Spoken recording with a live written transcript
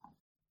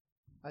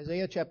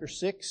Isaiah chapter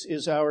 6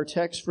 is our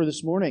text for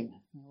this morning.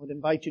 I would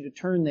invite you to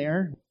turn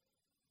there.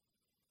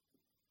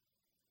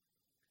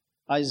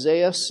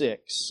 Isaiah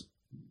 6.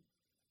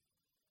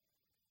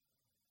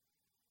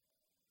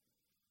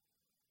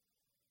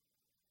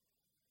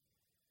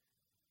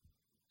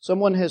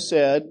 Someone has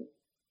said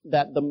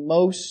that the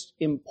most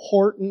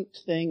important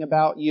thing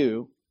about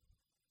you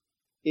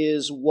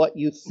is what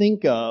you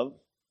think of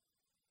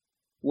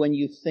when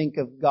you think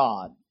of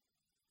God.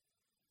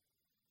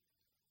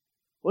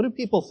 What do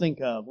people think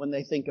of when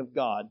they think of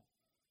God?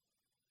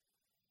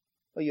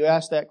 Well, you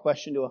ask that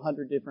question to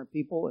 100 different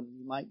people and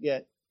you might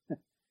get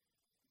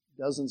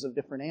dozens of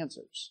different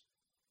answers.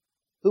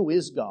 Who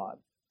is God?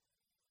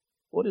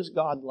 What is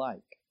God like?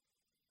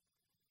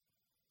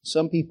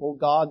 Some people,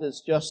 God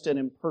is just an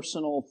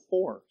impersonal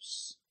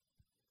force.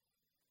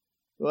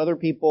 To other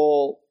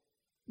people,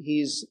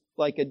 He's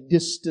like a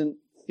distant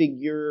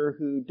figure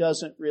who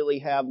doesn't really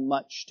have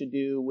much to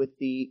do with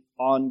the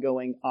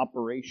ongoing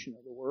operation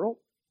of the world.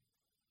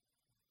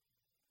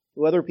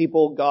 To other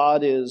people,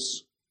 God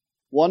is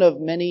one of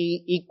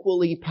many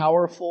equally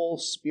powerful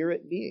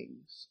spirit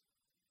beings.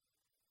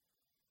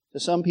 To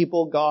some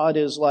people, God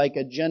is like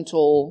a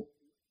gentle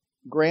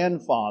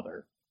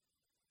grandfather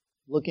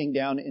looking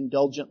down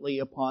indulgently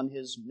upon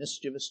his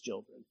mischievous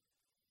children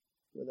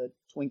with a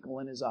twinkle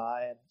in his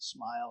eye and a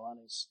smile on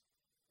his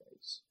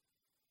face.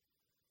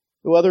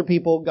 To other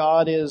people,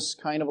 God is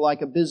kind of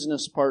like a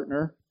business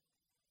partner.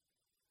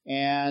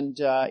 And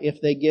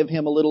if they give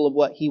him a little of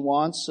what he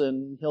wants,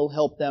 and he'll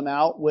help them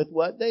out with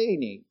what they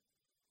need.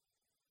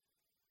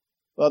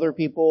 Other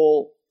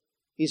people,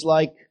 he's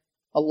like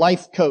a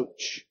life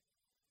coach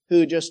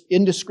who just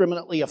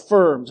indiscriminately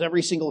affirms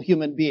every single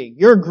human being.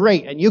 You're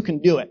great and you can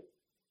do it.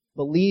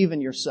 Believe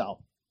in yourself.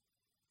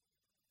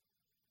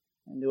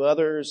 And to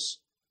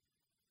others,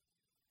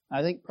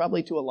 I think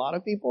probably to a lot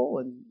of people,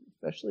 and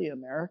especially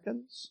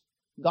Americans,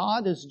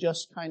 God is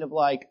just kind of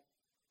like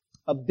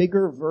a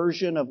bigger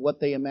version of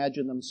what they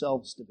imagine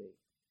themselves to be.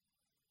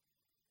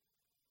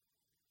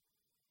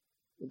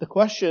 The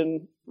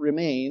question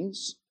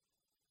remains,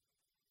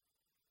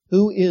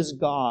 who is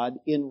God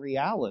in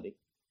reality?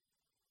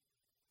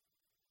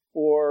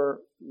 For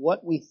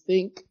what we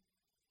think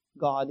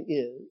God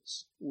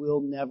is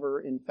will never,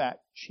 in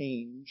fact,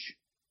 change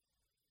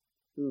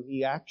who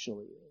He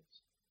actually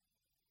is.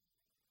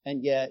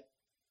 And yet,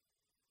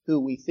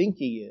 who we think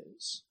He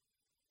is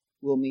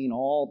will mean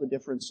all the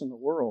difference in the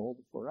world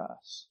for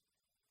us.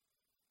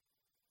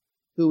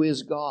 Who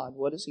is God?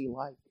 What is He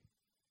like?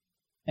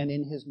 And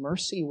in His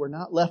mercy, we're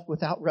not left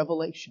without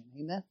revelation.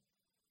 Amen?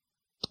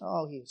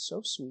 Oh, He is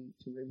so sweet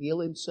to reveal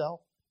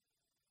Himself.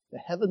 The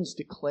heavens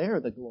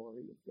declare the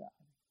glory of God.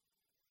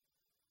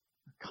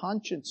 Our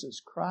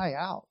consciences cry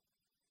out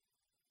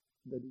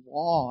the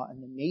awe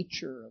and the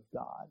nature of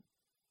God,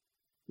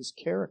 His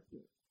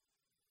character.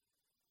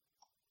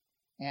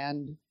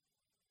 And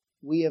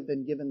we have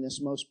been given this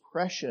most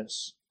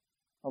precious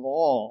of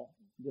all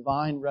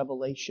divine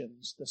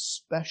revelations, the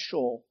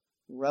special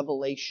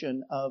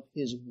revelation of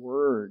His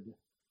Word,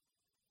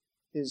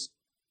 His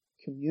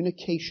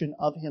communication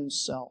of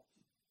Himself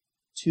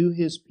to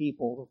His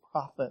people, the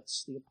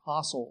prophets, the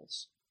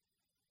apostles,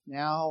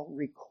 now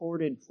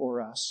recorded for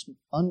us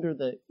under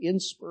the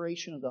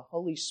inspiration of the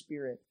Holy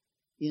Spirit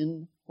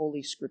in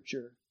Holy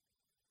Scripture.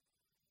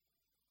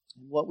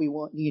 And what we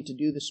need to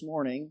do this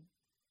morning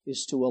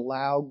is to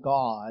allow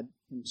God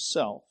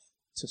Himself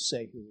to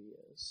say who He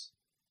is.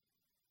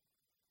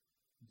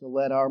 To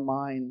let our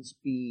minds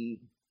be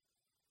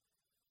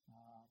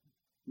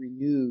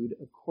renewed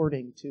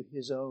according to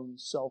His own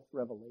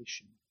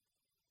self-revelation.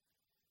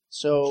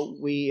 So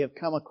we've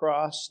come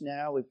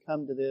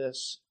to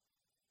this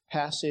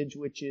passage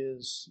which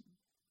is,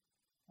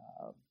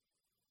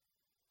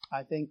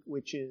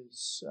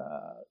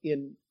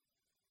 in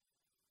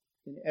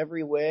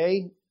every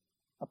way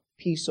a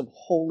piece of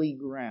holy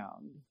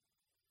ground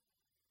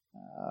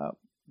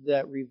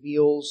that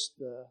reveals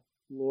the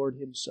Lord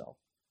Himself.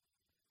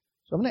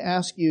 So I'm going to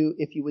ask you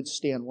if you would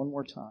stand one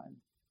more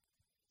time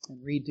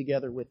and read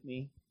together with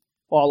me.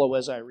 Follow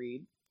as I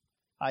read.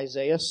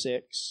 Isaiah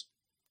 6,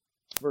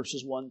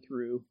 verses 1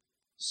 through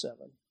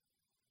 7.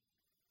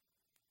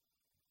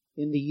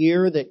 In the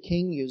year that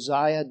King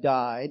Uzziah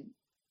died,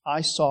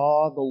 I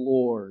saw the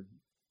Lord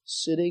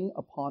sitting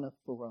upon a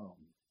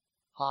throne,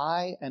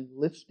 high and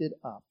lifted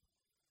up,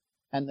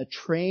 and the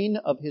train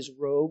of His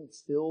robe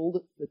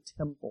filled the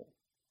temple.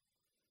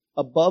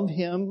 Above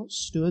Him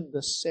stood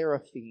the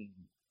seraphim.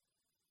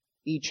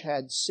 Each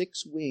had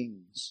 6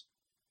 wings.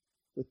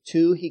 With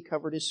 2 He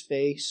covered His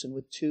face, and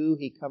with 2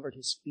 He covered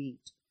His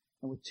feet,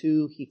 and with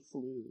 2 He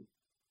flew.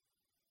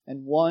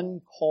 And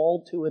one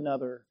called to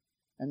another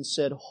and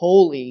said,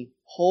 Holy,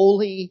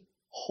 holy,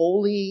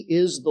 holy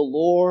is the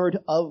Lord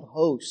of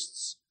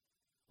hosts.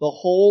 The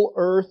whole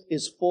earth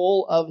is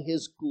full of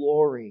His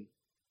glory.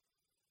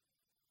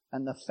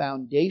 And the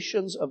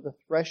foundations of the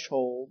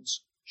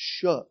thresholds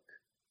shook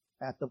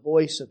at the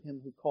voice of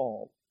Him who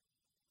called,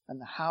 and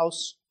the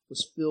house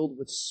was filled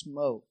with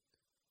smoke.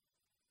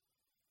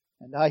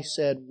 And I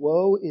said,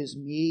 Woe is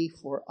me,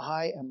 for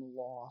I am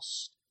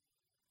lost.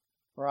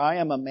 For I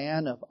am a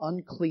man of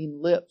unclean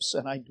lips,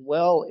 and I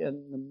dwell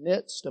in the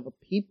midst of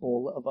a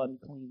people of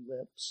unclean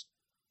lips.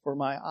 For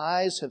my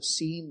eyes have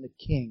seen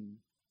the King,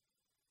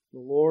 the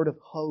Lord of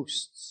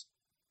hosts.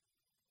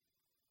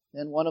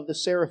 Then one of the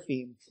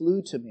seraphim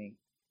flew to me,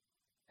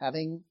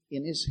 having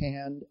in his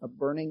hand a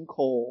burning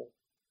coal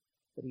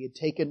that he had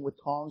taken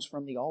with tongs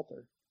from the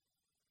altar.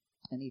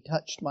 And he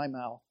touched my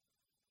mouth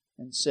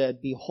and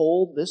said,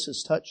 Behold, this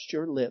has touched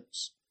your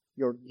lips.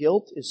 Your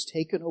guilt is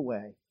taken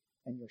away,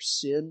 and your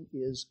sin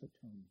is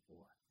atoned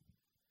for.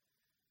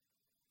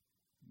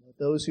 Let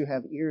those who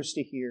have ears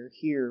to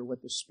hear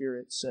what the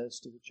Spirit says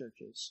to the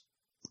churches.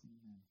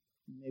 Amen.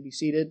 You may be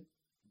seated.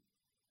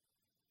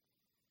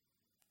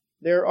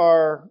 There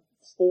are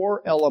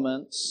 4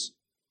 elements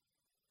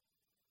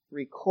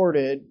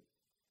recorded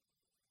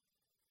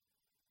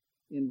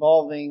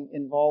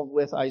involved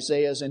with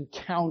Isaiah's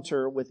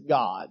encounter with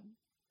God.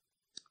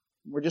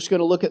 We're just going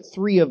to look at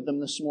 3 of them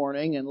this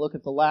morning and look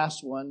at the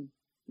last one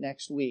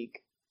next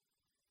week.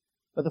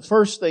 But the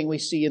first thing we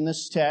see in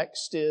this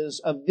text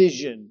is a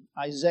vision.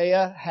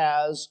 Isaiah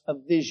has a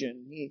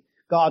vision.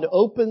 God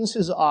opens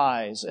his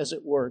eyes, as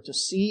it were, to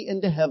see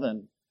into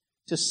heaven,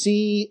 to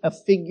see a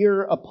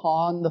figure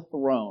upon the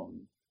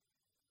throne.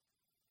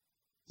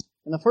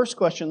 And the first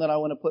question that I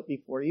want to put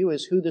before you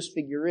is who this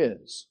figure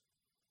is.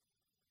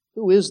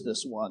 Who is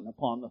this one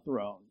upon the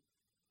throne?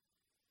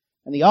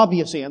 And the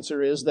obvious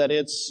answer is that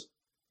it's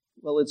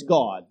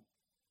God.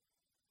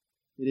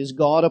 It is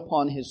God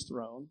upon his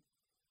throne.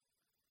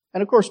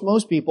 And of course,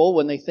 most people,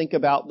 when they think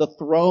about the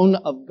throne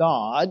of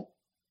God,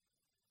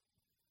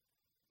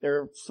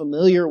 they're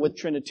familiar with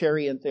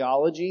Trinitarian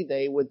theology.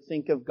 They would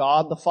think of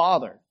God the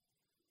Father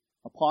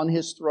upon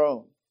his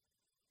throne.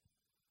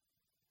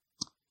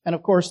 And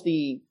of course,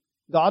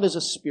 God is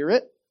a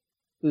spirit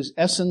whose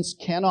essence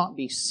cannot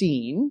be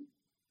seen,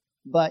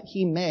 but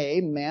he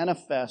may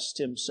manifest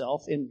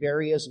himself in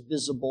various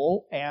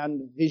visible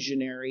and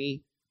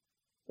visionary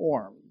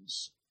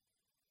forms.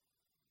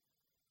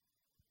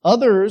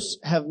 Others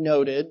have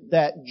noted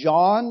that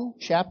John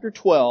chapter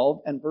 12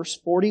 and verse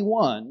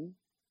 41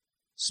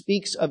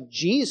 speaks of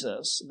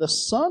Jesus, the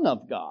Son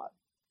of God.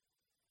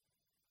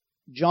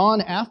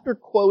 John, after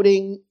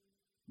quoting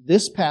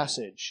this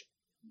passage,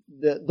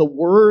 the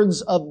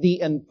words of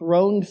the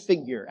enthroned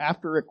figure,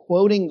 after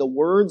quoting the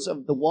words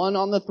of the one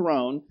on the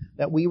throne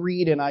that we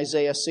read in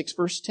Isaiah 6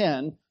 verse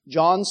 10,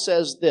 John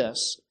says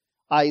this,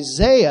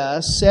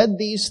 Isaiah said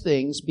these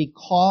things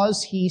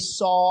because he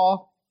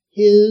saw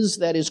his,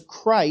 that is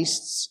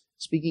Christ's,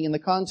 speaking in the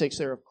context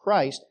there of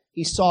Christ,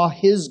 he saw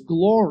his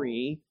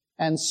glory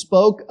and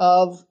spoke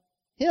of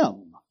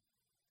him.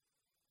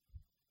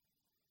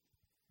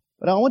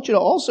 But I want you to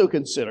also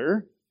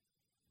consider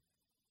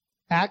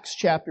Acts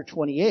chapter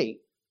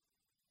 28.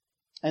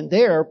 And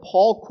there,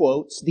 Paul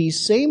quotes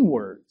these same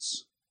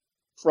words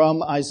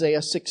from Isaiah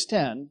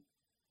 6:10,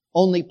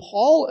 only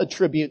Paul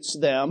attributes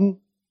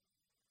them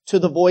to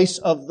the voice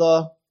of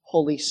the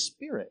Holy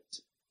Spirit.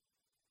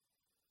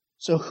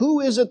 So who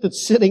is it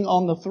that's sitting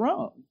on the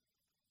throne?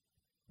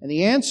 And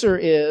the answer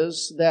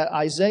is that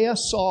Isaiah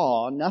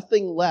saw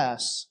nothing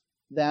less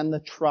than the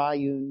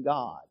triune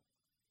God.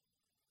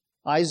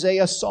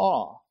 Isaiah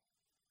saw,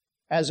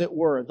 as it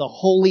were, the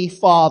Holy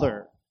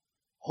Father,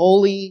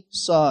 Holy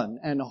Son,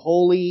 and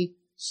Holy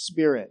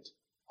Spirit.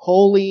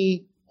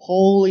 Holy,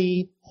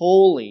 holy,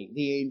 holy,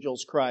 the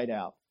angels cried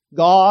out.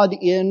 God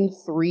in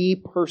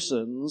 3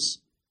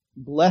 persons,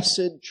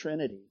 blessed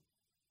Trinity.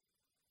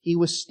 He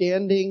was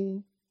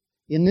standing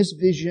in this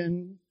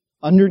vision,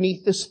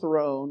 underneath this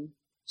throne,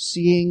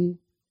 seeing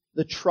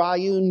the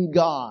triune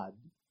God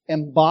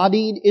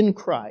embodied in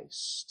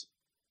Christ,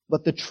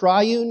 but the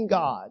triune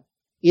God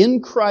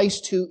in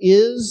Christ who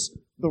is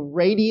the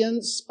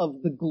radiance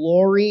of the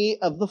glory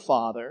of the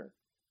Father,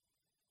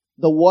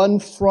 the one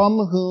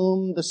from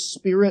whom the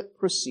Spirit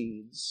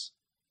proceeds.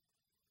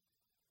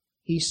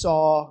 He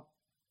saw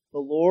the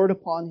Lord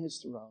upon his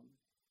throne.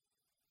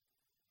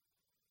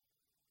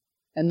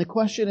 And the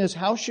question is,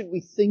 how should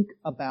we think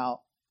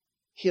about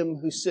him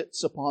who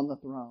sits upon the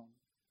throne?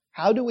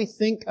 How do we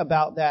think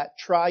about that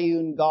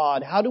triune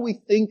God? How do we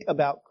think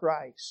about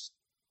Christ?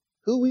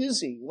 Who is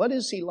he? What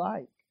is he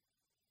like?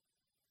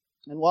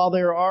 And while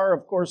there are,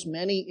 of course,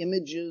 many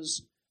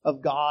images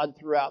of God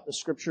throughout the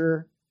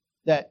Scripture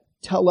that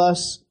tell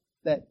us,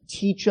 that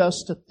teach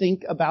us to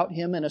think about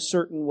him in a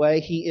certain way,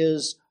 he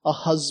is a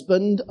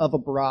husband of a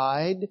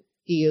bride.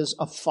 He is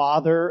a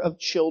father of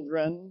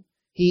children.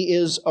 He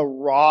is a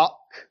rock.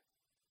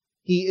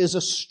 He is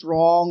a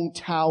strong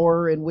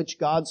tower in which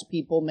God's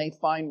people may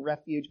find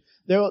refuge.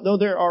 Though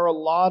there are a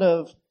lot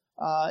of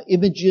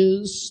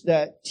images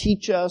that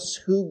teach us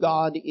who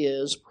God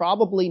is,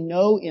 probably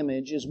no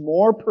image is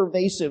more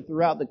pervasive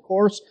throughout the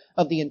course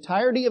of the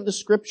entirety of the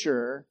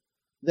Scripture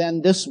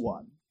than this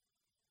one.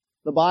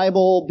 The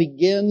Bible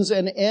begins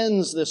and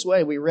ends this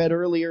way. We read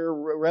earlier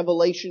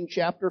Revelation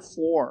chapter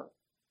 4.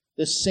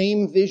 This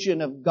same vision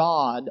of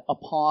God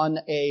upon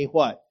a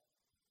what?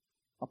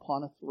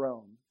 Upon a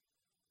throne.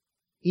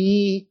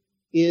 He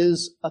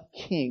is a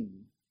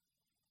king.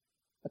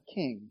 A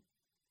king.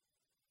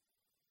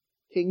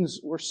 Kings,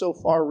 we're so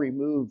far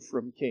removed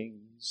from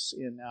kings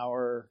in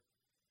our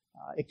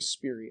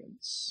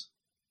experience.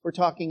 We're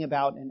talking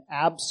about an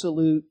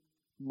absolute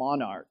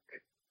monarch,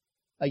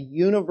 a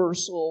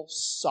universal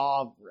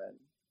sovereign,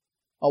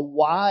 a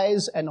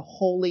wise and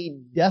holy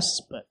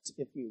despot,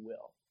 if you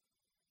will,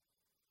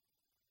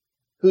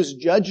 whose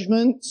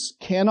judgments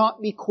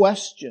cannot be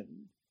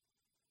questioned,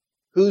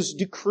 whose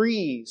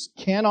decrees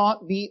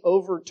cannot be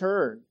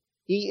overturned.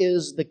 He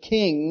is the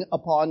king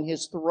upon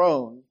his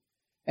throne,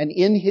 and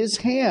in his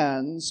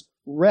hands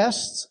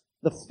rests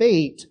the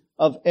fate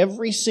of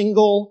every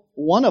single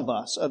one of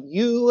us, of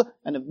you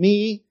and of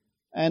me,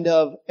 and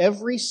of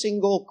every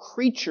single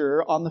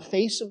creature on the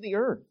face of the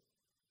earth,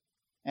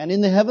 and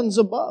in the heavens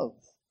above,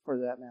 for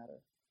that matter.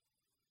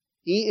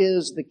 He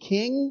is the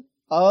king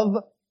of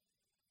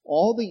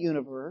all the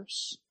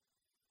universe.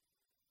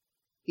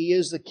 He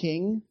is the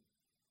king.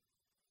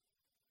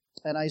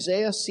 And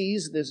Isaiah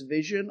sees this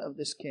vision of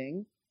this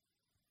king.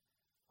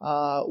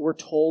 We're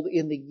told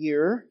in the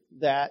year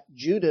that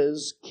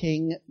Judah's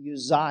king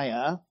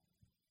Uzziah,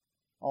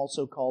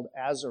 also called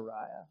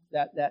Azariah,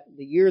 that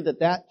the year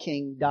that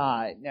king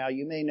died. Now,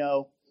 you may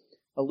know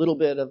a little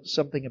bit of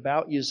something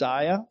about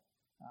Uzziah.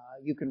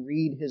 You can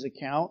read his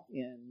account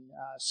in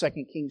 2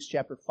 Kings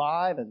chapter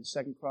 5 and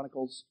 2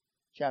 Chronicles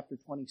chapter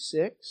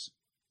 26.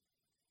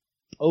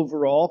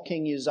 Overall,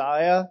 King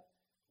Uzziah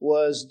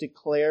was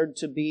declared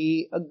to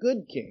be a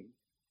good king.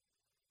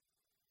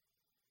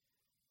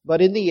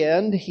 But in the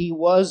end, he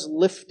was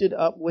lifted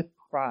up with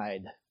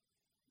pride.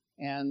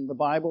 And the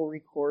Bible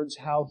records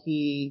how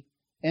he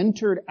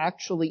entered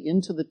actually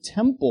into the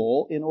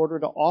temple in order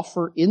to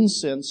offer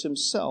incense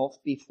himself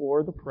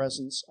before the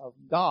presence of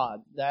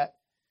God. That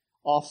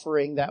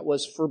offering that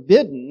was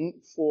forbidden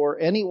for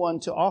anyone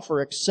to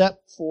offer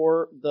except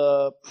for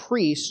the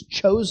priest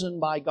chosen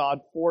by God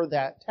for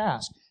that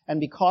task. And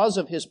because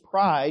of his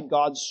pride,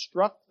 God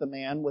struck the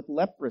man with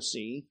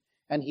leprosy,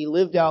 and he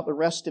lived out the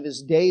rest of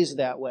his days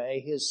that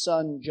way. His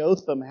son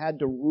Jotham had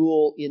to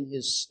rule in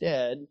his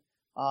stead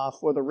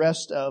for the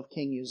rest of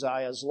King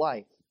Uzziah's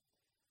life.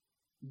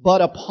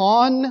 But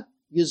upon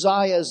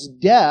Uzziah's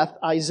death,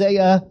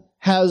 Isaiah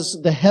has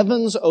the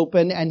heavens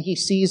open and he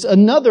sees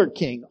another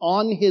king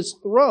on his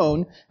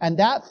throne, and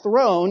that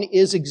throne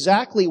is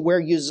exactly where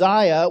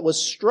Uzziah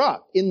was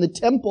struck, in the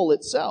temple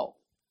itself.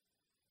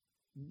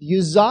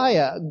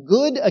 Uzziah,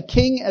 good a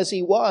king as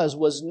he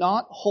was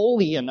not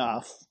holy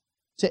enough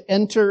to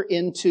enter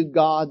into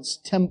God's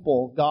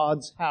temple,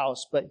 God's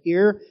house. But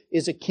here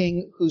is a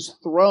king whose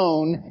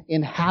throne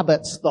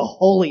inhabits the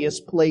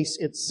holiest place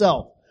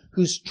itself,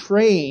 whose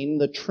train,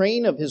 the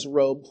train of his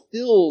robe,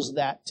 fills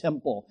that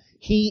temple.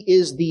 He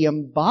is the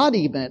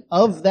embodiment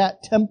of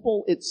that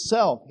temple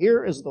itself.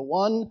 Here is the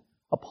one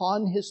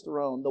upon his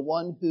throne, the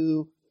one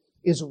who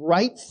is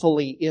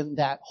rightfully in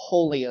that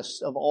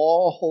holiest of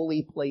all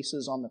holy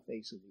places on the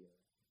face of the earth.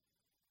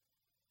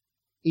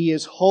 He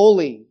is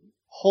holy,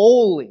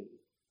 holy,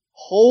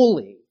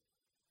 holy,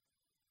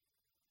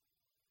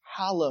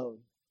 hallowed,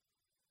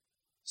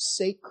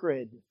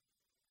 sacred,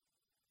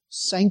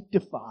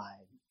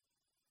 sanctified,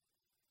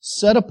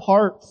 set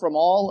apart from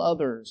all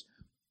others,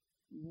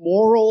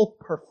 moral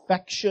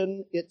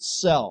perfection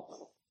itself.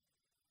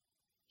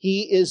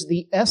 He is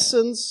the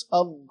essence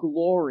of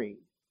glory.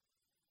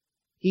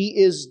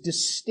 He is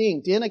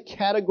distinct in a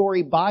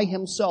category by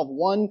himself,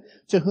 one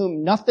to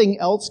whom nothing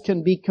else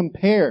can be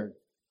compared.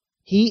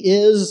 He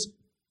is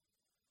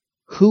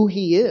who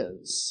he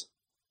is.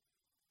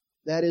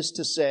 That is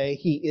to say,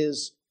 he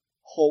is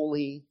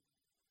holy,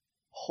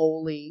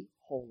 holy,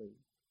 holy.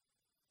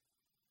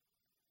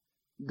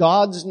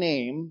 God's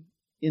name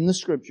in the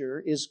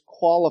Scripture is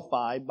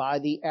qualified by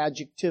the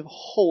adjective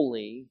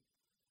holy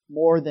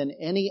more than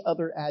any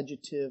other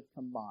adjective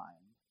combined.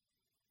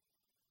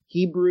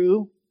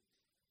 Hebrew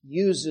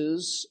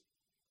uses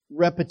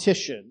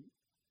repetition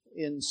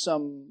in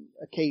some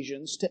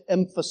occasions to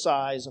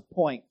emphasize a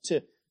point,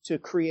 to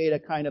create a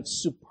kind of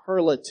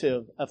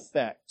superlative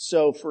effect.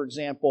 So, for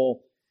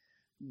example,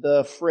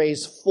 the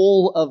phrase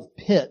full of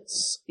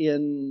pits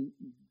in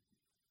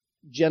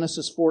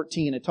Genesis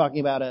 14, talking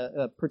about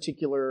a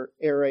particular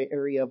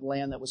area of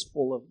land that was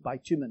full of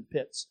bitumen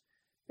pits,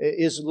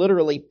 is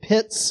literally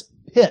pits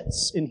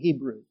in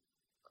Hebrew.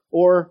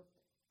 Or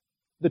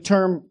the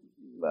term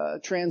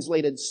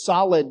translated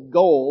solid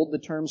gold, the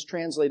term's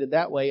translated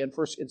that way in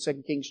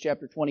 2 Kings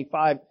chapter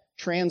 25,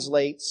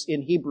 translates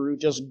in Hebrew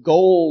just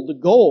gold.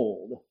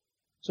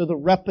 So the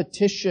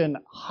repetition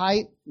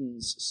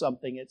heightens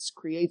something. It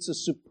creates a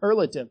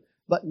superlative.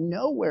 But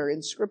nowhere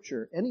in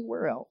Scripture,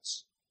 anywhere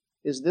else,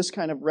 is this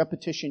kind of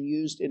repetition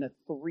used in a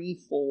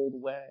threefold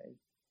way,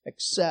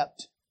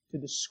 except to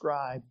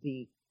describe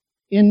the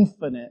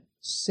infinite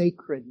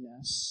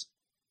sacredness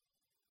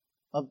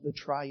of the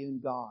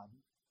triune God,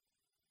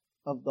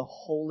 of the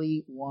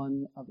Holy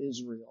One of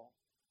Israel,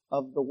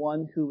 of the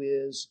one who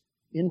is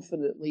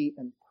infinitely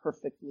and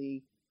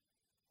perfectly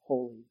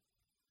holy.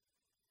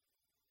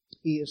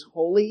 He is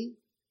holy,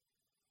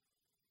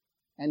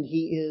 and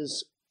he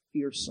is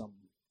fearsome.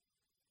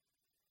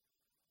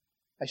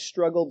 I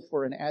struggled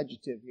for an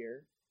adjective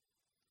here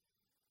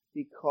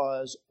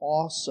because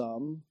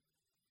awesome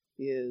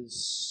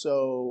is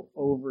so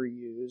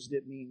overused,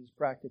 it means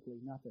practically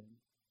nothing.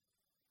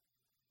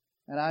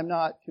 And I'm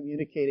not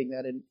communicating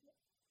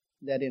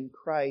that in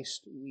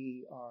Christ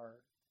we are,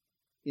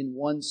 in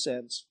one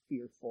sense,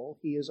 fearful.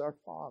 He is our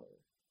Father.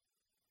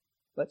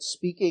 But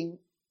speaking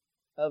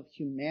of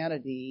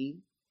humanity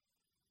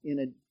in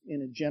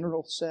a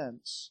general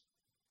sense,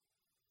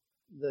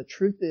 the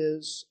truth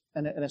is,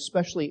 and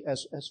especially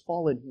as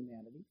fallen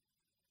humanity,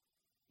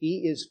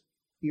 he is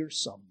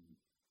fearsome.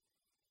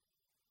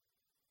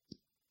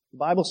 The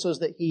Bible says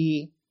that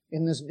he,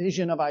 in this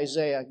vision of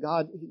Isaiah,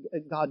 God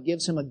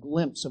gives him a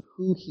glimpse of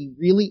who he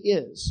really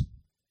is.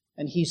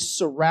 And he's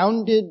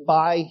surrounded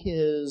by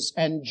his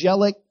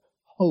angelic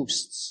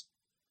hosts,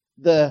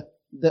 the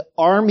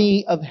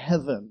army of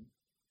heaven,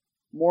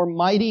 more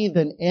mighty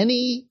than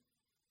any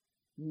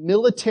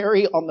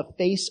military on the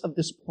face of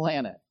this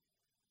planet.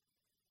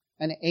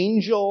 An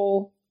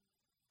angel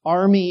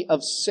army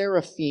of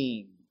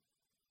seraphim,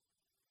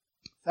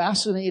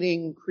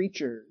 fascinating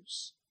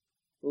creatures.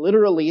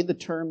 Literally, the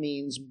term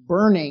means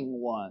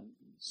burning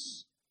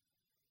ones.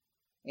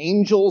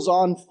 Angels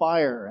on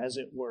fire, as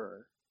it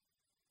were.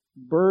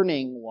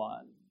 Burning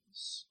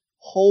ones.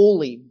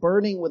 Holy,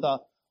 burning with a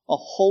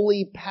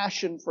holy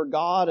passion for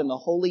God and the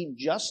holy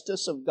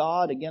justice of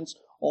God against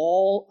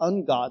all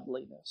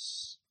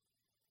ungodliness.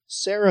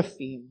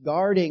 Seraphim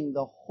guarding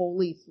the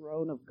holy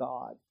throne of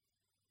God.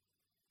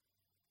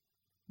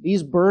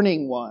 These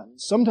burning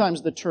ones,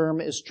 sometimes the term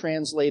is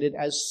translated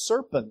as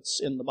serpents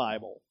in the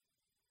Bible.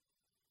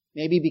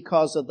 Maybe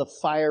because of the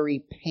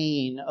fiery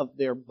pain of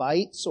their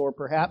bites, or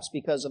perhaps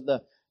because of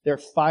their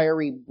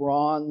fiery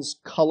bronze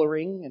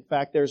coloring. In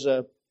fact, there's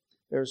a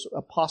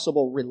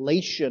possible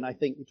relation, I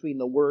think, between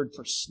the word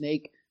for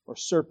snake or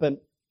serpent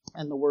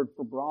and the word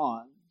for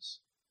bronze.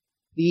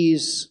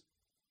 These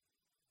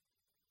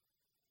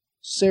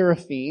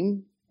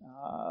seraphim,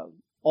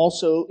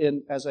 also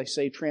as I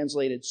say,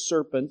 translated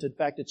serpent. In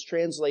fact, it's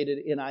translated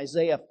in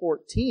Isaiah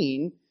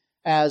 14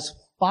 as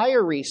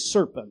fiery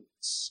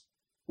serpents,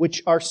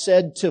 which are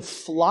said to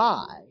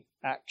fly,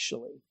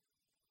 actually.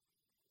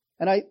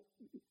 And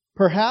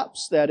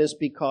perhaps that is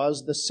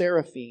because the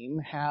seraphim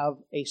have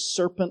a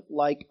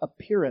serpent-like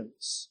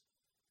appearance,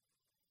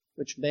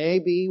 which may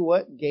be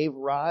what gave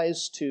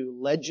rise to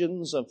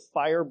legends of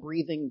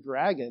fire-breathing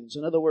dragons.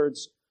 In other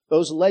words,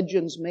 those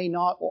legends may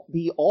not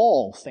be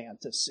all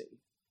fantasy.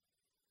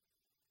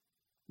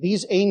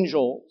 These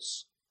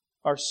angels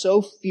are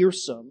so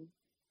fearsome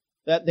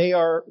that they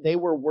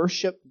were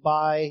worshipped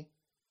by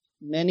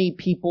many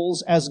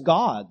peoples as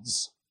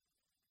gods.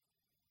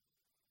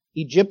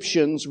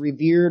 Egyptians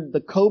revered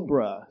the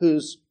cobra,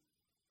 whose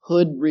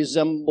hood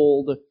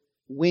resembled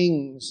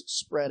wings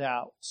spread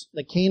out.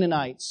 The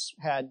Canaanites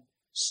had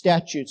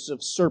statues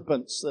of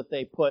serpents that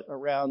they put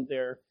around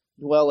their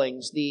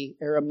dwellings. The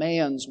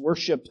Aramaeans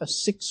worshipped a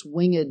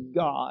six-winged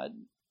god.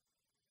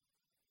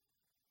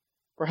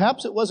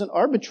 Perhaps it wasn't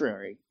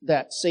arbitrary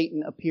that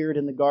Satan appeared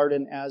in the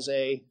garden as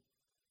a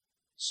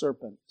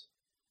serpent.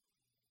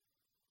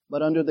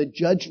 But under the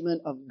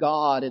judgment of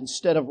God,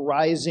 instead of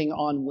rising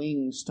on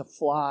wings to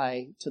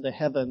fly to the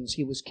heavens,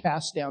 he was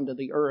cast down to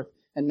the earth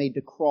and made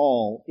to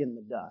crawl in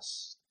the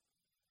dust.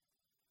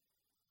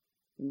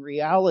 In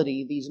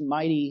reality, these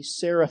mighty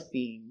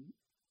seraphim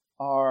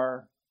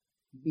are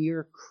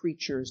mere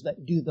creatures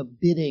that do the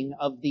bidding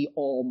of the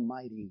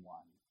Almighty One.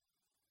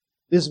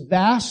 This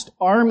vast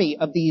army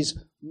of these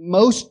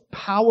most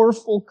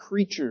powerful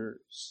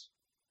creatures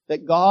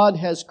that God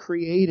has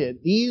created,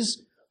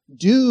 these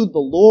do the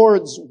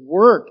Lord's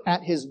work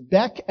at his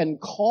beck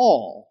and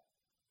call,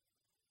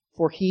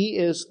 for he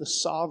is the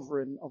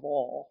sovereign of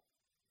all.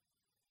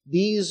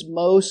 These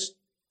most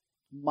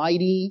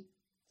mighty,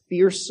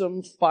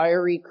 fearsome,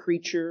 fiery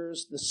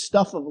creatures, the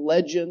stuff of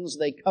legends,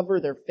 they cover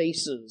their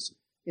faces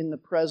in the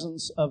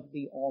presence of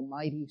the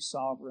almighty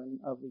sovereign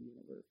of the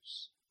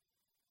universe.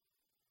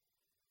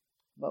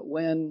 But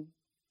when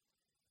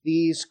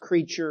these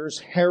creatures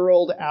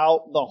herald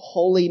out the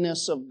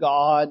holiness of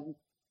God,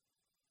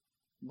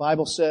 the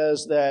Bible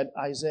says that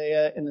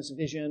Isaiah, in this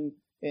vision,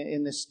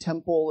 in this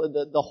temple,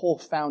 the whole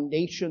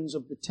foundations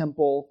of the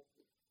temple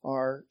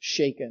are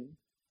shaken.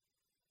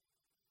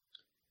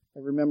 I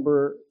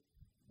remember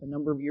a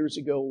number of years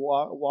ago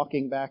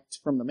walking back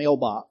from the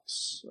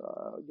mailbox,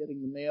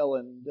 getting the mail,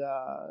 and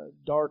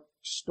dark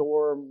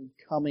storm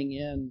coming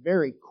in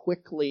very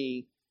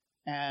quickly,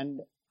 and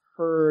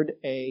heard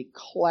a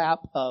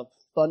clap of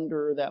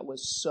thunder that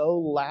was so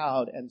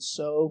loud and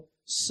so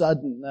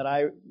sudden that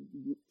I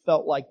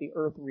felt like the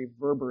earth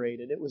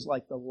reverberated. It was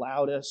like the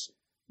loudest,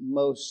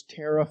 most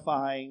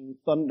terrifying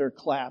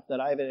thunderclap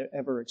that I've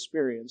ever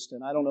experienced.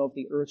 And I don't know if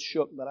the earth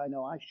shook, but I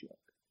know I shook.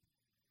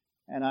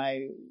 And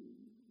I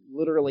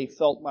literally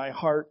felt my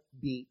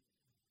heartbeat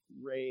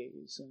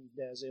raise, and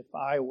as if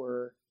I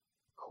were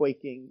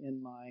quaking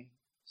in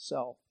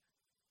myself.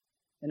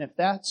 And if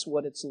that's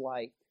what it's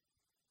like,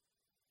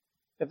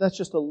 if that's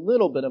just a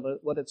little bit of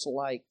what it's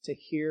like to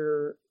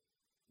hear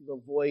the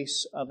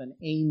voice of an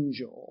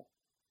angel,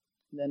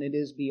 then it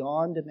is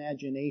beyond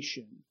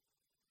imagination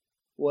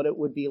what it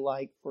would be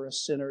like for a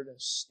sinner to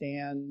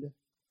stand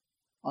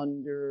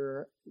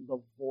under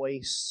the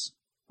voice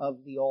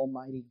of the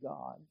Almighty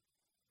God.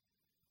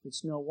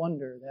 It's no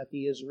wonder that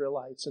the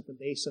Israelites at the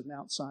base of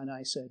Mount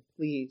Sinai said,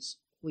 please,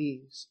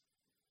 please,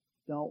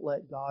 don't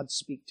let God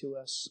speak to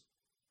us.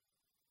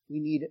 We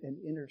need an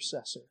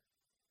intercessor.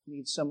 We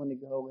need someone to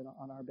go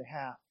on our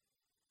behalf.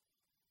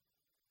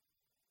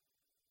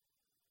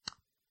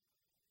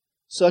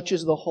 Such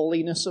is the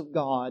holiness of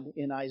God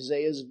in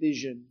Isaiah's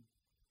vision,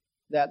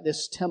 that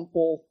this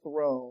temple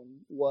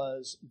throne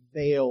was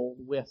veiled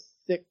with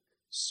thick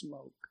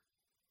smoke.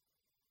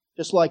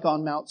 Just like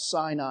on Mount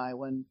Sinai,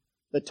 when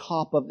the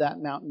top of that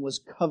mountain was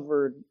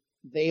covered,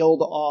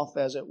 veiled off,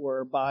 as it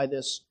were, by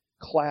this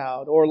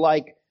cloud, or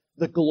like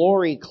the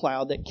glory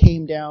cloud that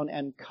came down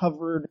and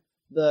covered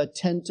the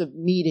tent of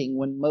meeting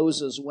when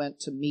Moses went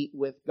to meet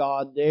with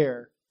God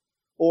there,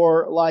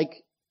 or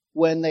like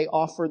when they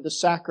offered the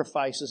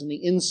sacrifices and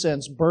the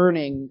incense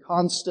burning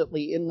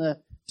constantly in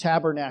the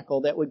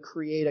tabernacle that would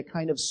create a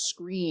kind of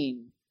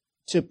screen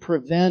to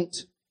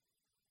prevent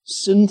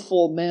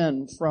sinful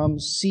men from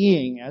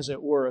seeing, as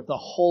it were, the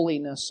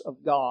holiness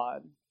of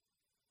God.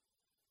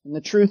 And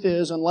the truth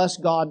is, unless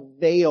God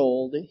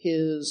veiled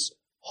His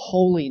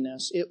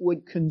holiness, it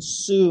would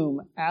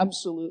consume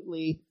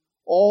absolutely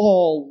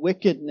all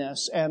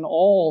wickedness and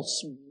all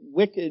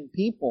wicked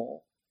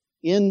people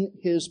in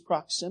His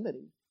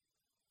proximity.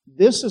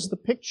 This is the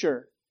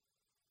picture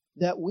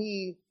that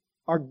we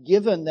are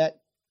given that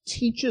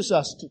teaches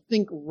us to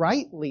think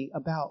rightly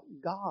about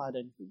God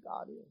and who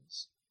God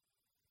is.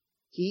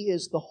 He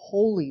is the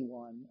Holy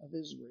One of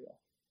Israel.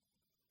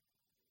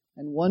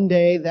 And one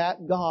day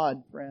that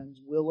God,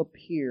 friends, will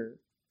appear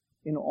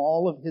in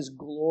all of His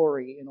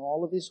glory, in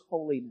all of His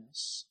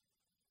holiness.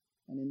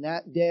 And in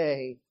that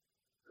day,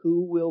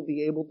 who will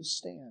be able to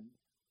stand?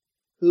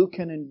 Who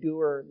can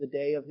endure the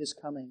day of His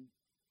coming?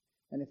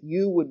 And if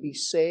you would be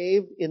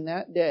saved in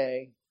that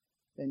day,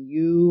 then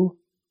you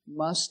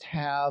must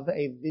have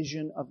a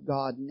vision of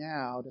God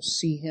now, to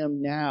see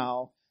Him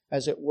now,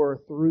 as it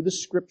were, through the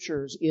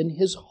Scriptures in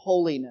His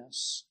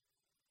holiness.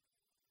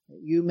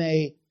 That you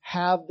may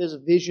have this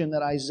vision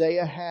that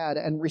Isaiah had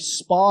and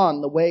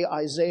respond the way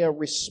Isaiah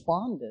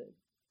responded.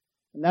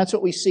 And that's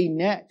what we see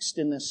next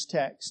in this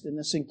text, in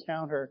this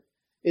encounter,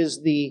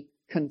 is the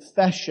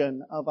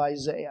confession of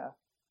Isaiah.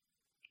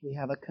 We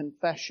have a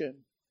confession.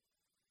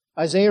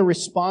 Isaiah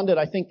responded,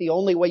 I think, the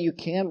only way you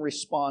can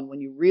respond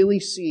when you really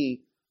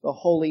see the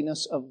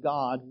holiness of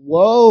God.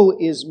 Woe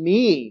is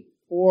me,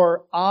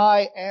 for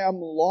I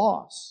am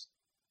lost.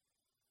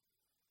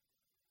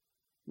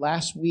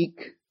 Last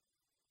week,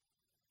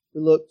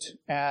 we looked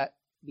at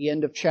the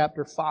end of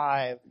chapter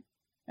 5,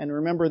 and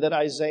remember that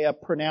Isaiah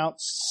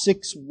pronounced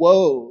 6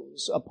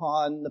 woes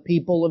upon the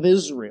people of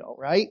Israel,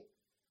 right?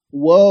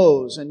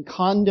 Woes and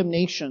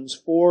condemnations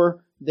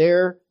for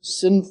their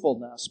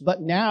sinfulness. But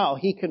now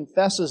he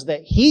confesses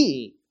that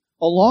he,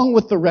 along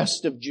with the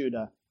rest of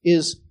Judah,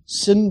 is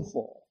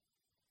sinful.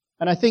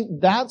 And I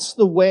think that's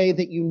the way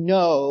that you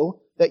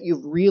know that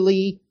you've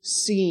really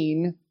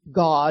seen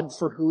God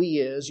for who He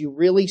is. You've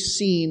really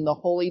seen the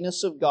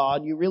holiness of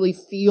God. You really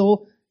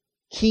feel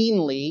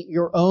keenly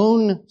your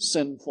own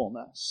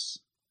sinfulness,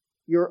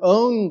 your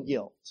own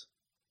guilt.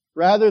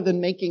 Rather than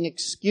making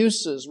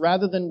excuses,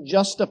 rather than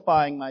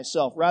justifying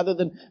myself, rather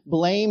than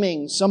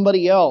blaming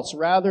somebody else,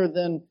 rather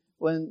than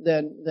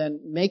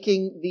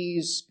making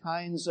these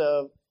kinds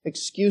of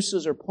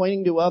excuses or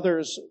pointing to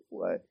others,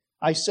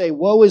 I say,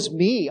 woe is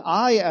me,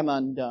 I am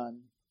undone.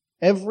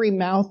 Every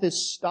mouth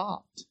is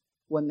stopped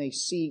when they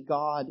see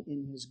God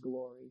in His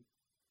glory.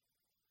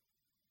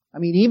 I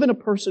mean, even a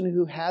person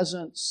who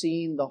hasn't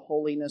seen the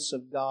holiness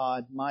of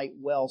God might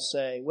well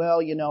say,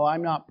 well,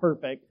 I'm not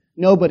perfect.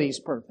 Nobody's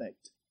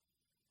perfect.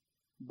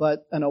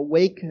 But an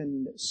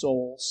awakened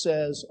soul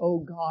says, oh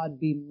God,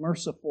 be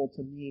merciful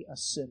to me, a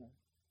sinner.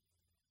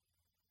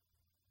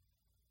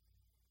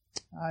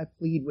 I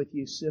plead with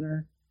you,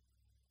 sinner,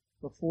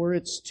 before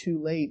it's too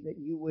late, that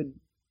you would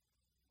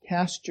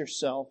cast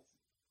yourself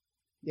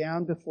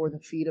down before the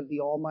feet of the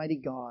Almighty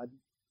God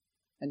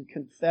and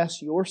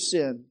confess your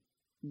sin,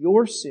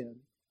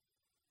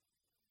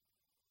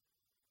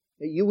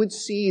 that you would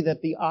see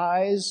that the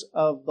eyes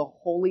of the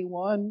Holy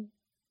One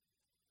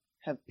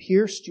have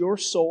pierced your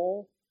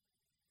soul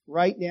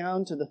right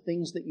down to the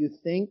things that you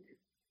think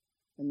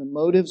and the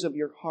motives of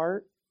your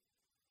heart.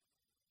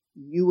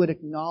 You would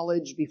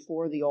acknowledge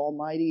before the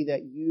Almighty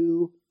that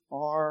you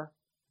are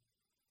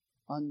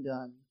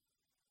undone,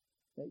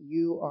 that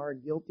you are a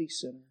guilty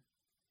sinner.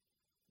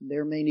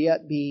 There may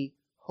yet be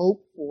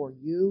hope for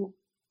you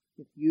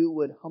if you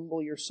would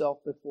humble yourself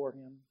before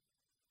Him.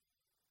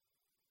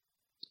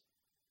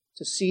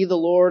 To see the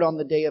Lord on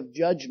the day of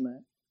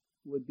judgment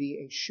would be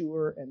a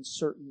sure and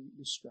certain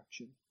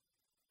destruction.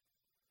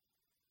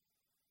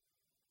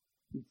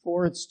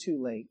 Before it's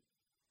too late,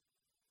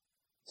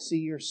 see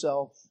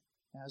yourself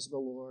as the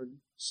Lord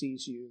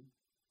sees you.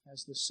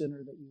 as the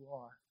sinner that you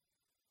are.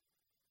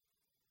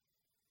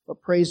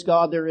 But praise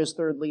God, there is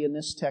thirdly in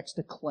this text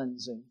a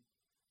cleansing.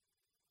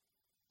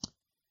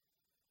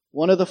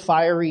 One of the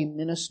fiery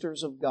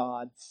ministers of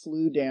God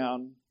flew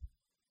down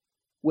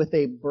with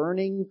a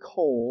burning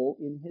coal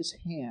in his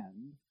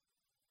hand,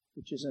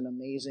 which is an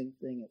amazing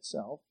thing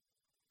itself.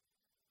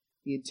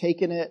 He had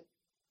taken it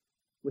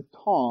with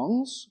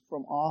tongs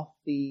from off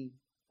the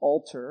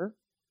altar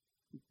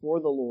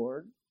before the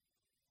Lord,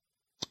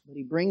 but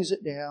he brings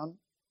it down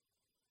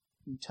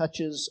and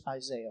touches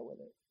Isaiah with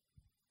it,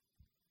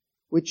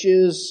 which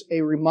is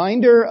a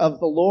reminder of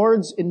the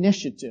Lord's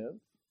initiative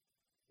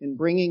in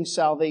bringing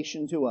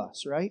salvation to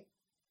us, right?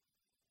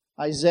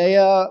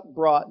 Isaiah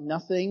brought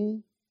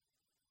nothing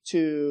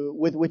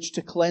with which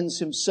to cleanse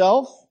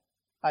himself.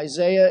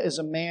 Isaiah is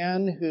a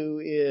man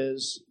who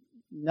is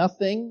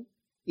nothing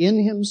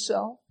in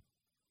himself,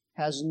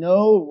 has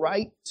no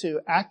right to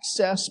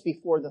access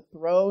before the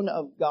throne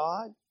of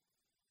God.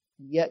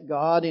 Yet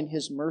God, in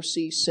His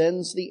mercy,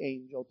 sends the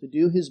angel to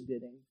do His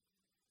bidding,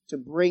 to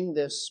bring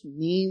this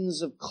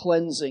means of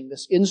cleansing,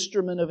 this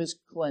instrument of His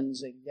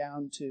cleansing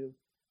down to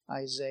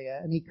Isaiah.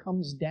 And he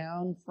comes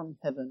down from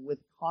heaven with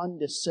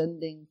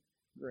condescending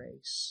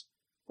grace.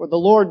 For the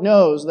Lord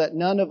knows that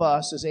none of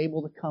us is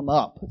able to come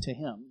up to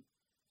Him,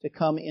 to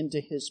come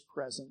into His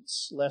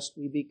presence, lest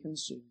we be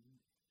consumed.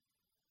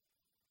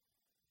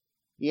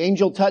 The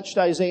angel touched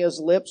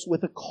Isaiah's lips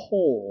with a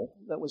coal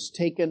that was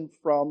taken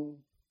from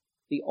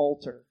the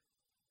altar.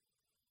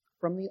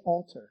 From the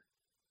altar.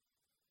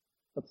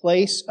 The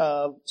place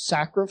of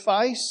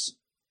sacrifice.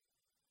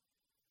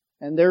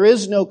 And there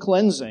is no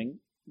cleansing.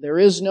 There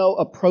is no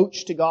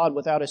approach to God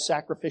without a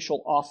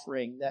sacrificial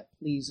offering that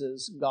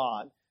pleases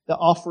God. The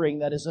offering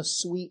that is a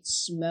sweet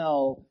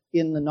smell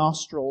in the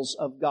nostrils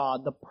of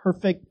God. The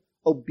perfect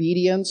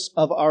obedience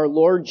of our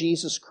Lord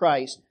Jesus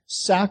Christ,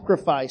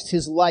 sacrificed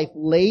His life,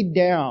 laid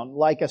down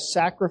like a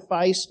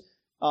sacrifice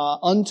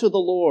unto the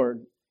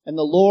Lord. And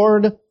the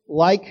Lord,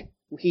 like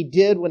He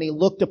did when He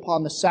looked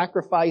upon the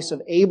sacrifice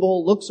of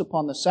Abel, looks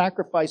upon the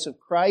sacrifice of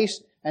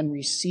Christ and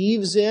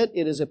receives it.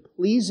 It is a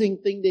pleasing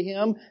thing to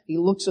Him. He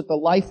looks at the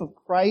life of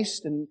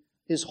Christ and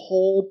His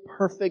whole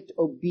perfect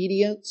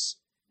obedience,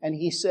 and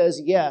He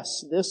says,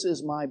 yes, this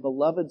is my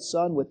beloved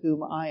Son with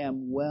whom I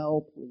am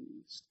well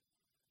pleased.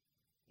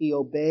 He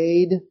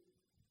obeyed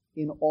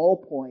in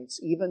all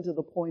points, even to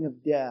the point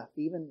of death,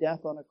 even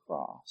death on a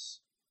cross.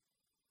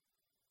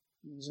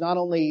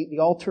 The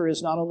altar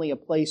is not only a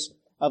place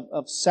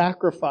of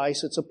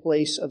sacrifice, it's a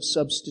place of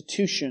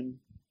substitution.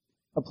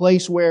 A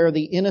place where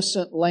the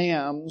innocent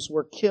lambs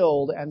were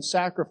killed and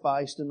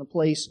sacrificed in the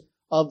place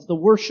of the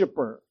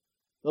worshiper.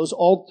 Those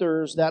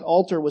altars, that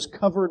altar was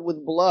covered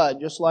with blood,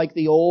 just like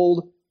the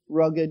old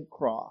rugged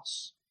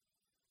cross.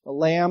 The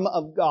Lamb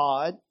of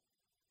God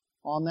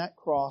on that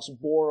cross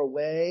bore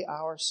away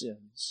our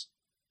sins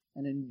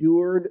and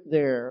endured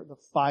there the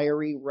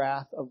fiery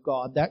wrath of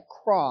God. That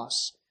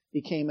cross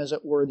became, as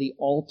it were, the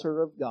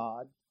altar of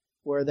God,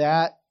 where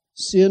that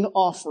sin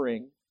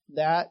offering,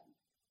 that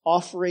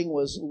offering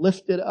was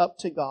lifted up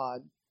to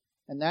God,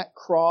 and that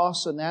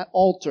cross and that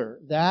altar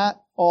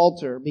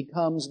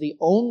becomes the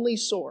only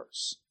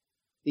source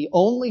in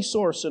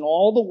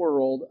all the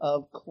world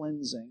of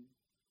cleansing.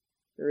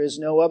 There is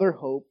no other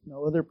hope,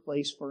 no other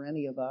place for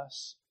any of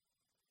us.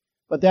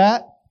 But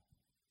that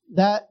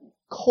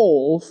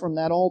coal from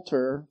that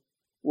altar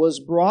was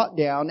brought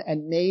down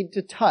and made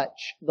to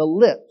touch the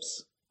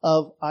lips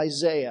of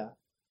Isaiah.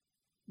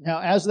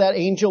 Now, as that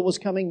angel was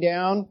coming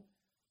down,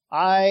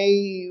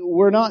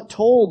 we're not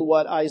told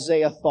what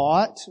Isaiah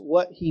thought,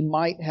 what he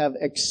might have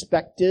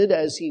expected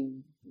as he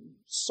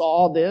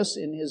saw this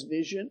in his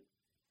vision.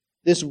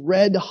 This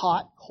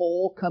red-hot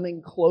coal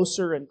coming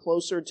closer and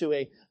closer to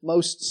a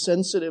most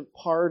sensitive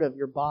part of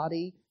your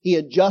body. He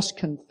had just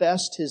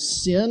confessed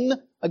his sin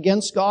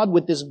against God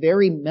with this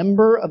very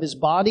member of his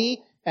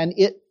body, and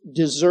it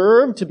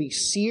deserved to be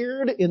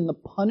seared in the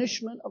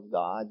punishment of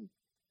God.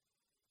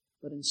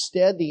 But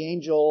instead, the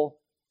angel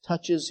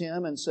touches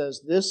him and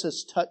says, this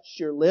has touched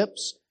your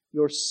lips.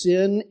 Your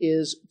sin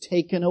is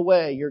taken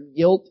away. Your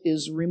guilt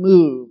is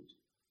removed.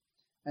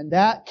 And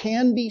that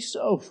can be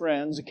so,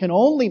 friends. It can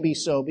only be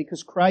so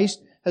because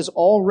Christ has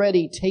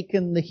already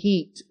taken the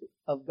heat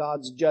of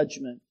God's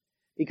judgment.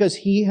 Because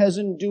He has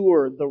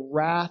endured the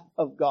wrath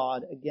of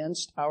God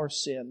against our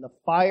sin. The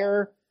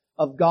fire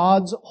of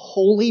God's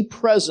holy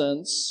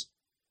presence,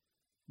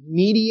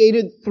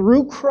 mediated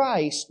through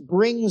Christ,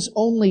 brings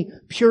only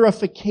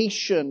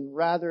purification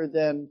rather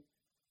than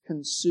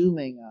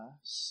consuming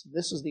us.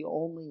 This is the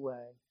only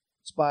way.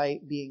 It's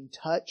by being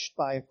touched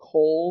by a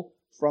coal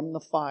from the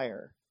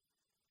fire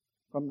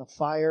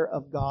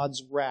of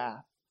God's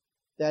wrath.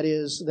 That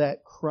is,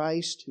 that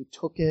Christ who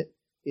took it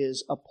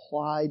is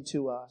applied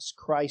to us.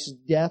 Christ's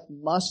death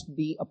must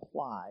be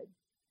applied.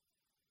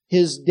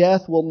 His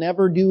death will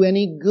never do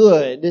any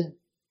good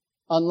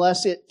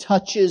unless it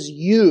touches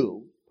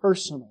you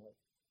personally.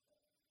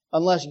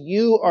 Unless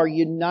you are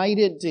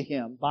united to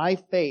Him by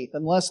faith,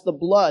 unless the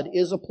blood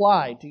is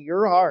applied to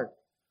your heart,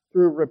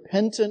 through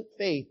repentant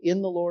faith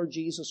in the Lord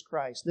Jesus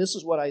Christ. This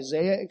is what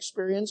Isaiah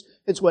experienced.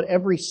 It's what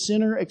every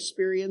sinner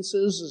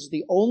experiences, is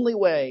the only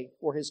way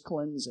for his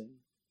cleansing.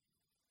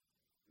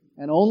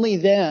 And only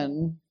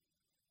then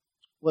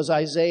was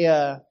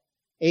Isaiah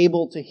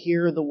able to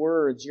hear the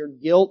words, "Your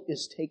guilt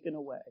is taken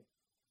away.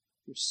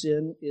 Your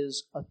sin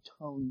is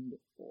atoned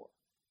for."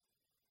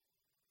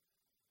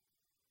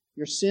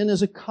 Your sin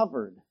is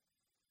covered.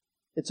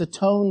 It's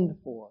atoned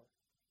for.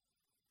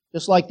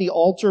 Just like the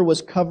altar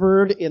was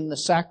covered in the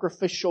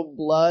sacrificial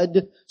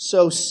blood,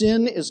 so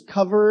sin is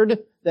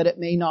covered that it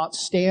may not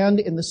stand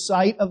in the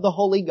sight of the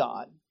holy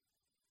God.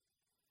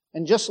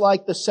 And just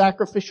like the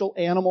sacrificial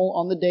animal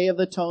on the Day of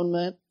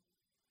Atonement,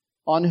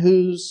 on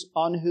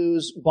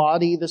whose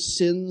body the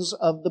sins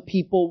of the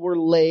people were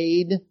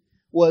laid,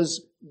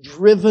 was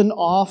driven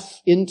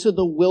off into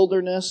the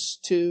wilderness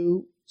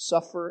to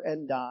suffer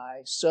and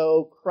die,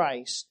 so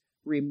Christ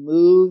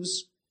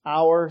removes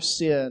our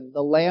sin.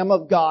 The Lamb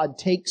of God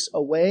takes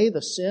away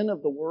the sin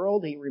of the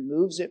world. He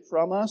removes it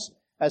from us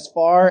as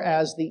far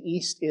as the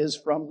east is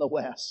from the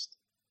west.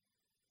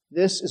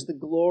 This is the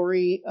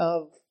glory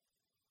of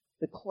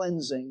the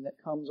cleansing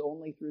that comes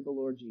only through the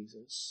Lord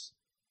Jesus.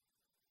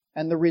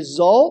 And the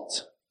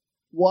result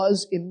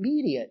was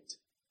immediate.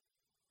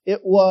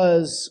 It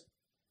was,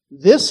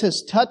 this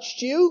has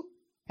touched you,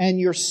 and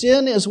your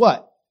sin is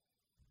what?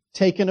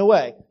 Taken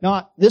away.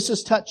 Not, this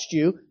has touched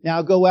you,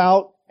 now go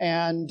out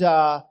and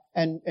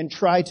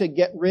try to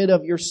get rid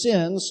of your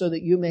sins so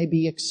that you may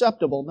be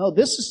acceptable. No,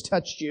 this has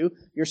touched you.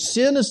 Your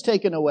sin is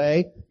taken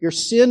away. Your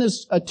sin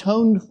is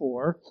atoned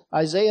for.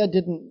 Isaiah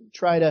didn't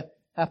try to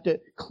have to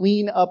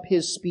clean up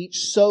his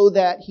speech so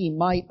that he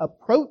might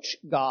approach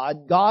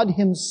God. God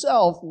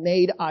himself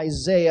made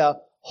Isaiah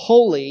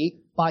holy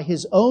by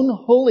his own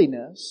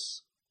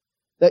holiness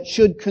that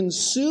should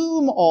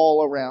consume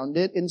all around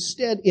it.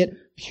 Instead, it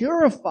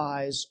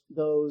purifies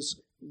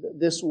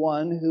this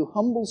one who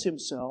humbles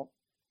himself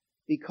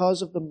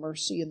because of the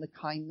mercy and the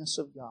kindness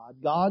of God.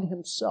 God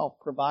himself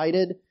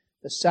provided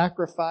the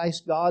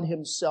sacrifice. God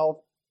himself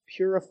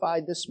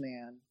purified this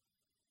man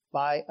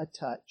by a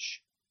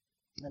touch.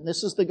 And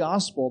this is the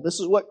gospel. This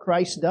is what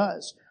Christ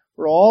does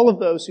for all of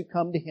those who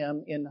come to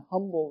him in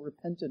humble,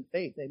 repentant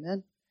faith.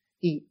 Amen?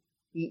 He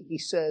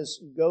says,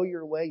 go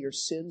your way, your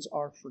sins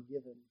are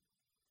forgiven.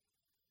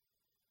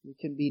 You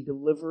can be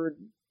delivered.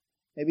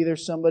 Maybe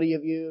there's somebody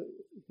of you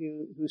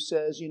who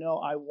says,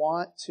 I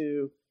want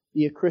to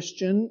be a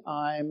Christian.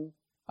 I'm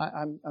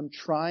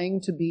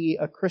trying to be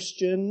a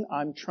Christian.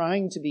 I'm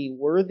trying to be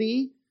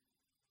worthy.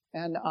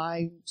 And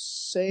I'm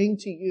saying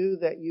to you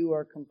that you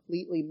are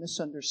completely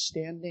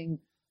misunderstanding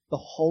the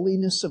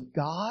holiness of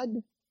God,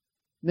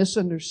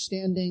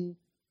 misunderstanding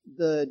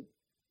the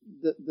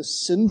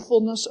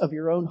sinfulness of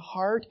your own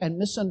heart, and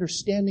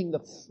misunderstanding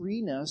the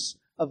freeness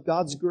of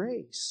God's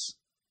grace.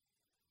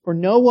 For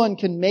no one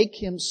can make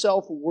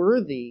himself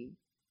worthy.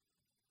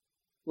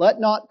 Let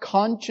not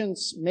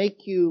conscience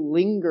make you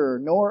linger,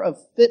 nor of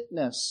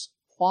fitness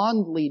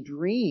fondly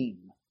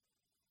dream.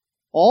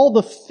 All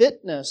the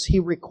fitness he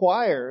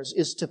requires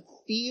is to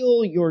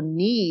feel your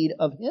need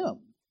of him.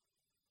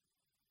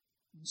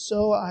 And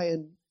so I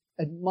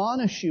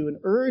admonish you and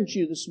urge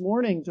you this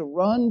morning to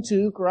run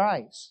to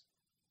Christ,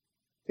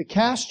 to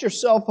cast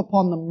yourself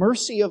upon the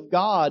mercy of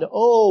God.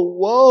 Oh,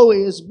 woe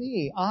is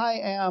me! I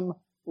am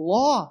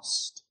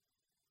lost.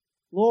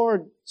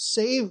 Lord,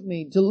 save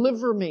me,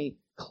 deliver me,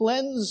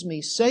 cleanse me,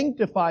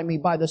 sanctify me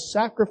by the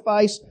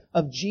sacrifice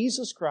of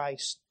Jesus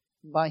Christ,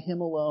 by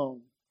him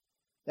alone.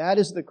 That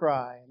is the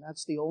cry, and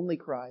that's the only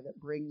cry that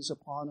brings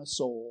upon a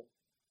soul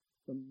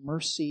the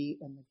mercy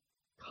and the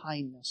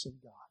kindness of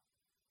God.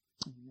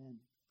 Amen.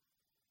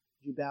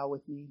 Would you bow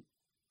with me?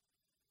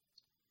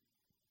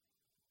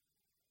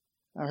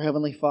 Our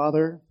Heavenly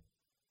Father,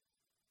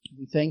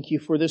 we thank you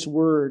for this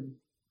word.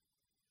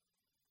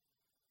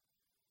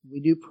 We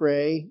do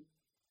pray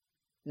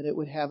that it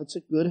would have its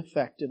good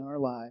effect in our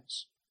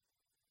lives.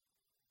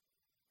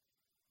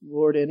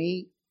 Lord,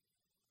 any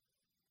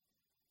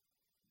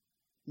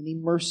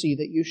mercy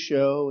that you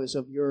show is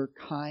of your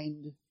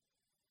kind,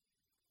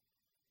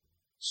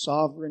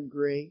 sovereign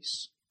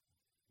grace.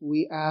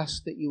 We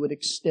ask that you would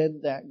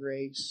extend that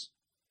grace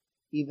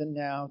even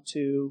now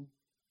to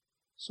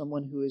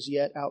someone who is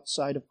yet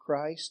outside of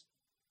Christ.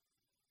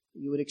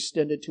 You would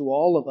extend it to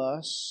all of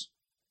us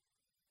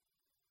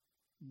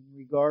in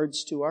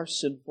regards to our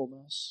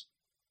sinfulness,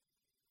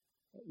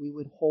 that we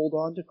would hold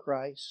on to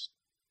Christ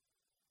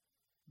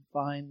and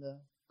find the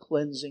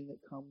cleansing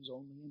that comes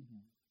only in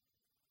him.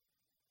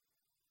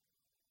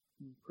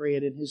 We pray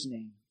it in his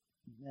name.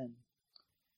 Amen.